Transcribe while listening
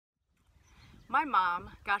My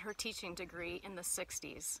mom got her teaching degree in the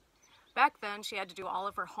 60s. Back then, she had to do all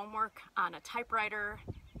of her homework on a typewriter,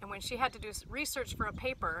 and when she had to do research for a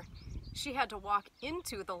paper, she had to walk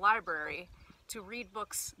into the library to read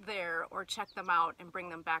books there or check them out and bring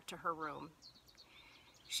them back to her room.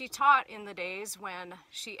 She taught in the days when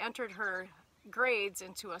she entered her grades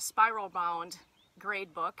into a spiral-bound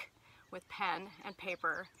grade book with pen and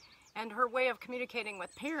paper, and her way of communicating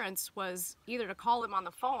with parents was either to call them on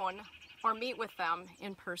the phone or meet with them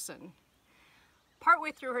in person.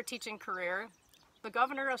 Partway through her teaching career, the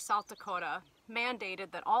governor of South Dakota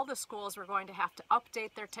mandated that all the schools were going to have to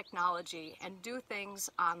update their technology and do things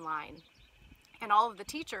online. And all of the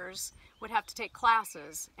teachers would have to take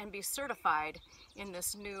classes and be certified in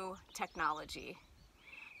this new technology.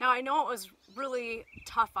 Now, I know it was really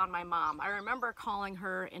tough on my mom. I remember calling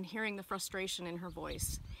her and hearing the frustration in her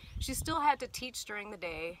voice. She still had to teach during the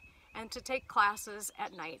day and to take classes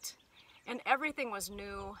at night. And everything was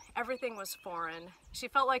new, everything was foreign. She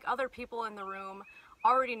felt like other people in the room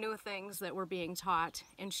already knew things that were being taught,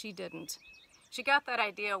 and she didn't. She got that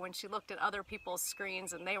idea when she looked at other people's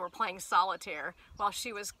screens and they were playing solitaire while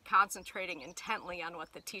she was concentrating intently on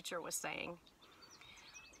what the teacher was saying.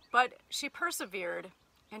 But she persevered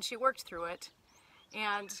and she worked through it,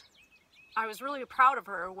 and I was really proud of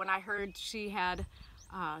her when I heard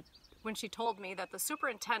when she told me that the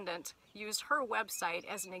superintendent used her website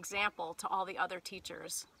as an example to all the other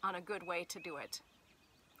teachers on a good way to do it.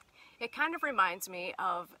 It kind of reminds me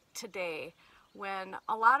of today when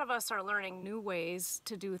a lot of us are learning new ways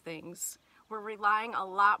to do things. We're relying a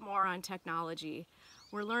lot more on technology.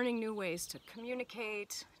 We're learning new ways to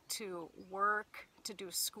communicate, to work, to do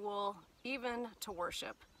school, even to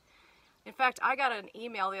worship. In fact, I got an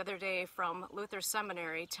email the other day from Luther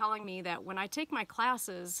Seminary telling me that when I take my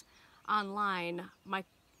classes online, my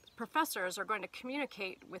professors are going to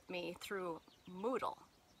communicate with me through Moodle.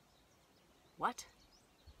 What?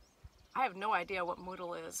 I have no idea what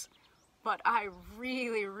Moodle is, but I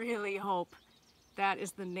really, really hope that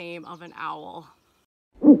is the name of an owl.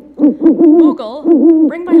 Google,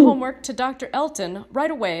 bring my homework to Dr. Elton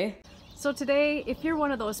right away. So today, if you're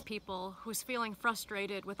one of those people who's feeling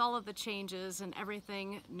frustrated with all of the changes and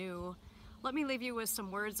everything new, let me leave you with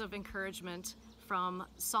some words of encouragement from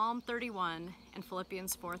Psalm 31 and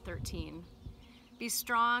Philippians 4:13. Be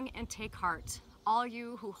strong and take heart, all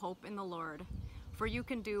you who hope in the Lord, for you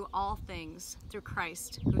can do all things through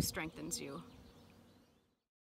Christ who strengthens you.